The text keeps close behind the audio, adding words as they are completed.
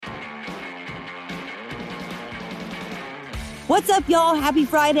What's up, y'all? Happy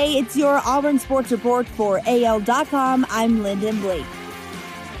Friday. It's your Auburn Sports Report for AL.com. I'm Lyndon Blake.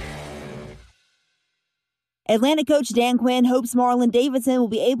 Atlanta coach Dan Quinn hopes Marlon Davidson will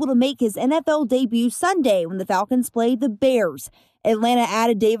be able to make his NFL debut Sunday when the Falcons play the Bears. Atlanta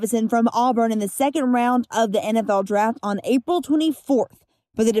added Davidson from Auburn in the second round of the NFL draft on April 24th,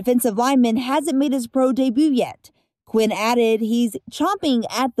 but the defensive lineman hasn't made his pro debut yet. Quinn added he's chomping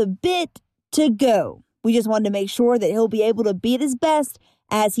at the bit to go. We just wanted to make sure that he'll be able to be at his best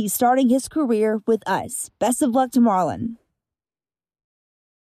as he's starting his career with us. Best of luck to Marlon.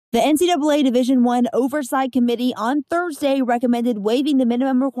 The NCAA Division I Oversight Committee on Thursday recommended waiving the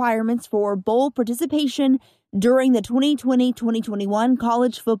minimum requirements for bowl participation during the 2020-2021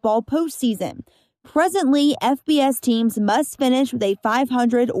 college football postseason. Presently, FBS teams must finish with a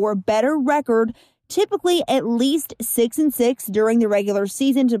 500 or better record, typically at least 6-6 during the regular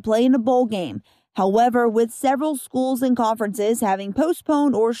season to play in a bowl game. However, with several schools and conferences having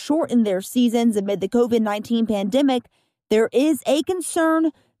postponed or shortened their seasons amid the COVID-19 pandemic, there is a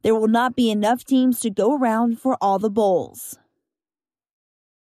concern there will not be enough teams to go around for all the bowls.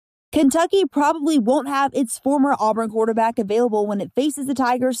 Kentucky probably won't have its former Auburn quarterback available when it faces the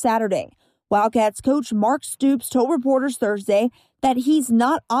Tigers Saturday. Wildcats coach Mark Stoops told reporters Thursday that he's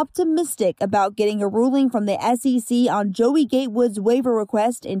not optimistic about getting a ruling from the SEC on Joey Gatewood's waiver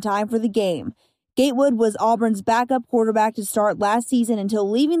request in time for the game. Gatewood was Auburn's backup quarterback to start last season until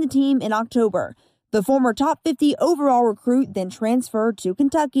leaving the team in October. The former top 50 overall recruit then transferred to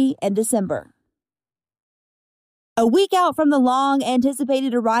Kentucky in December. A week out from the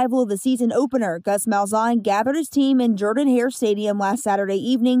long-anticipated arrival of the season opener, Gus Malzahn gathered his team in Jordan-Hare Stadium last Saturday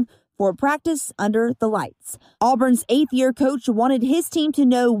evening for practice under the lights. Auburn's eighth-year coach wanted his team to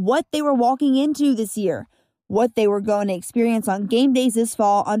know what they were walking into this year, what they were going to experience on game days this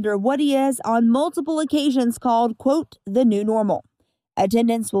fall under what he has on multiple occasions called, quote, the new normal.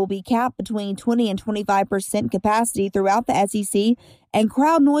 Attendance will be capped between 20 and 25% capacity throughout the SEC, and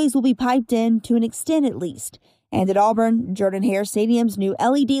crowd noise will be piped in to an extent at least. And at Auburn, Jordan-Hare Stadium's new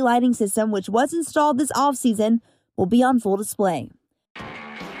LED lighting system, which was installed this offseason, will be on full display.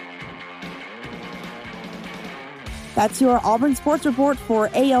 That's your Auburn Sports Report for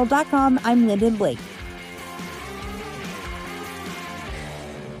AL.com. I'm Lyndon Blake.